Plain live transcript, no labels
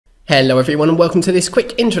Hello everyone and welcome to this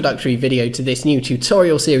quick introductory video to this new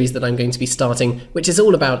tutorial series that I'm going to be starting, which is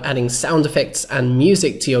all about adding sound effects and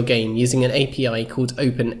music to your game using an API called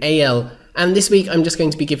OpenAL. And this week I'm just going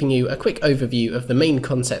to be giving you a quick overview of the main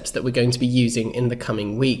concepts that we're going to be using in the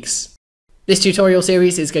coming weeks. This tutorial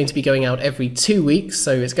series is going to be going out every 2 weeks,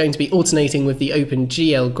 so it's going to be alternating with the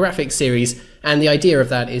OpenGL graphics series, and the idea of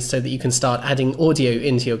that is so that you can start adding audio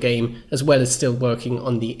into your game as well as still working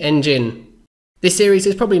on the engine. This series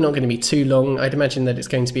is probably not going to be too long. I'd imagine that it's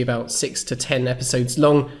going to be about 6 to 10 episodes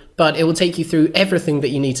long, but it will take you through everything that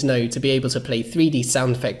you need to know to be able to play 3D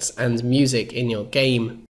sound effects and music in your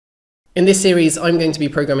game. In this series, I'm going to be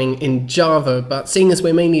programming in Java, but seeing as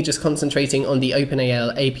we're mainly just concentrating on the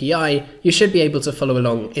OpenAL API, you should be able to follow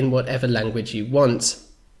along in whatever language you want.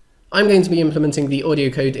 I'm going to be implementing the audio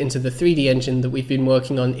code into the 3D engine that we've been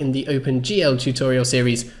working on in the OpenGL tutorial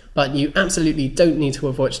series, but you absolutely don't need to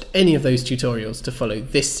have watched any of those tutorials to follow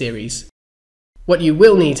this series. What you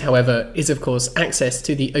will need, however, is of course access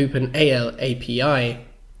to the OpenAL API.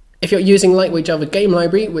 If you're using LWJGL game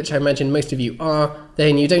library, which I imagine most of you are,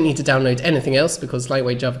 then you don't need to download anything else because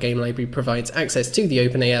LWJGL game library provides access to the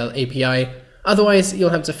OpenAL API. Otherwise,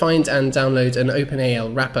 you'll have to find and download an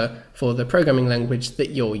OpenAL wrapper for the programming language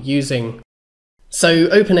that you're using. So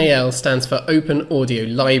OpenAL stands for Open Audio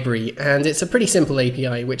Library, and it's a pretty simple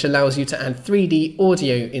API which allows you to add 3D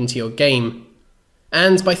audio into your game.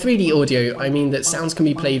 And by 3D audio, I mean that sounds can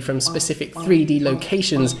be played from specific 3D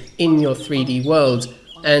locations in your 3D world,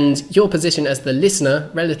 and your position as the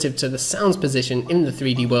listener relative to the sound's position in the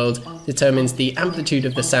 3D world determines the amplitude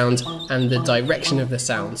of the sound and the direction of the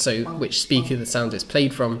sound, so which speaker the sound is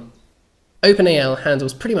played from. OpenAL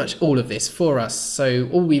handles pretty much all of this for us, so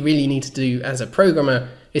all we really need to do as a programmer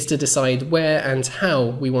is to decide where and how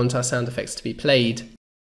we want our sound effects to be played.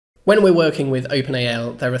 When we're working with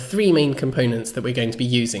OpenAL, there are 3 main components that we're going to be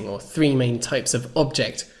using, or 3 main types of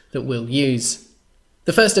object that we'll use.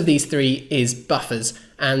 The first of these 3 is buffers,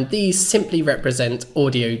 and these simply represent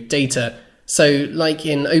audio data. So like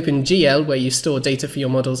in OpenGL, where you store data for your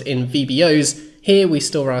models in VBOs, here we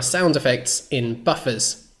store our sound effects in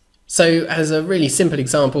buffers. So as a really simple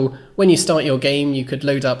example, when you start your game, you could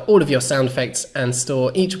load up all of your sound effects and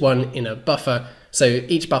store each one in a buffer. So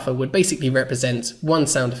each buffer would basically represent one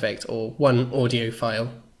sound effect or one audio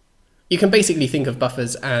file. You can basically think of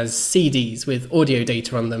buffers as CDs with audio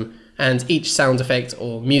data on them, and each sound effect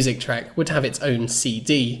or music track would have its own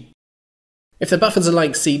CD. If the buffers are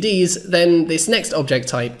like CDs, then this next object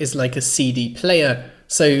type is like a CD player.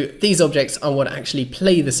 So these objects are what actually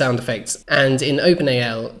play the sound effects, and in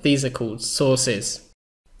OpenAL, these are called sources.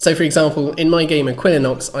 So for example, in my game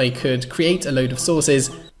Equinox, I could create a load of sources,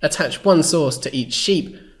 attach one source to each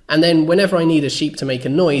sheep, and then whenever I need a sheep to make a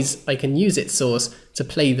noise, I can use its source to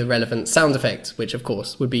play the relevant sound effect, which of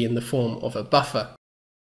course would be in the form of a buffer.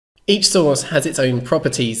 Each source has its own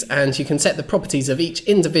properties, and you can set the properties of each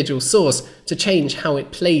individual source to change how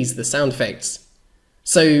it plays the sound effects.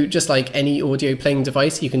 So just like any audio playing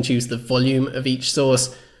device, you can choose the volume of each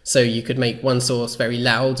source, so you could make one source very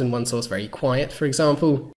loud and one source very quiet, for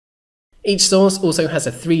example. Each source also has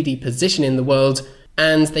a 3D position in the world,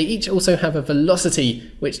 and they each also have a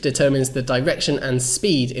velocity which determines the direction and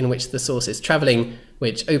speed in which the source is travelling,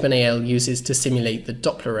 which OpenAL uses to simulate the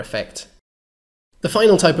Doppler effect. The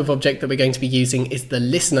final type of object that we're going to be using is the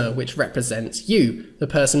listener, which represents you, the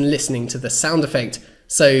person listening to the sound effect.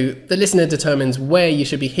 So the listener determines where you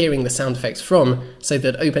should be hearing the sound effects from, so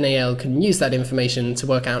that OpenAL can use that information to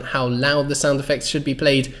work out how loud the sound effects should be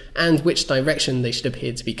played and which direction they should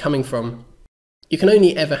appear to be coming from. You can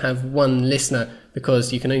only ever have one listener,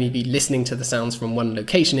 because you can only be listening to the sounds from one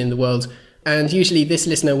location in the world, and usually this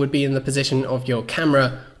listener would be in the position of your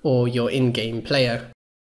camera or your in-game player.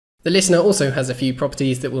 The listener also has a few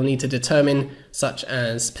properties that we'll need to determine, such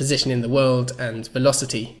as position in the world and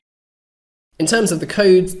velocity. In terms of the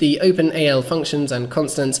code, the OpenAL functions and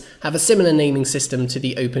constants have a similar naming system to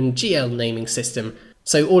the OpenGL naming system,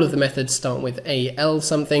 so all of the methods start with AL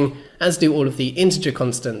something, as do all of the integer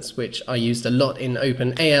constants, which are used a lot in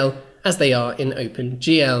OpenAL, as they are in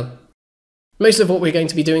OpenGL. Most of what we're going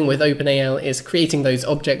to be doing with OpenAL is creating those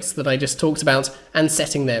objects that I just talked about and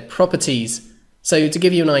setting their properties. So to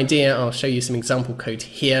give you an idea, I'll show you some example code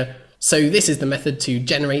here. So this is the method to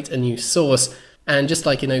generate a new source, and just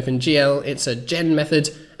like in OpenGL, it's a gen method,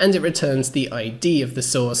 and it returns the ID of the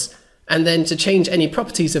source. And then to change any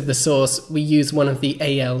properties of the source, we use one of the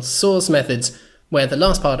AL source methods, where the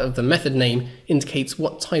last part of the method name indicates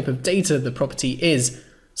what type of data the property is.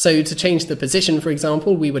 So to change the position, for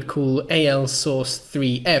example, we would call AL source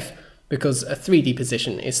 3F, because a 3D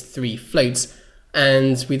position is 3 floats.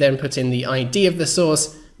 And we then put in the ID of the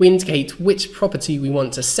source, we indicate which property we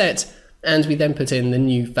want to set, and we then put in the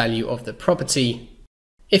new value of the property.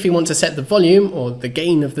 If we want to set the volume or the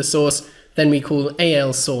gain of the source, then we call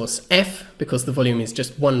AL source F because the volume is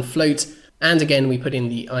just one float, and again we put in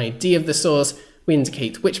the ID of the source, we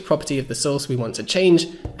indicate which property of the source we want to change,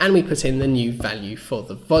 and we put in the new value for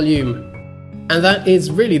the volume. And that is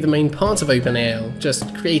really the main part of OpenAL,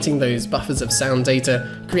 just creating those buffers of sound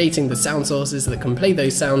data, creating the sound sources that can play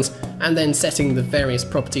those sounds, and then setting the various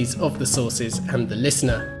properties of the sources and the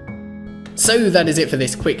listener. So that is it for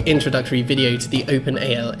this quick introductory video to the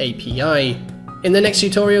OpenAL API. In the next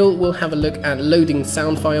tutorial, we'll have a look at loading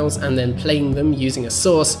sound files and then playing them using a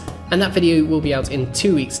source, and that video will be out in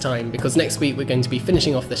 2 weeks' time because next week we're going to be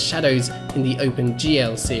finishing off the shadows in the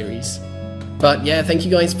OpenGL series. But yeah, thank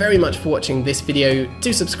you guys very much for watching this video.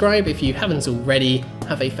 Do subscribe if you haven't already.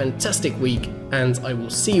 Have a fantastic week, and I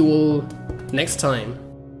will see you all next time.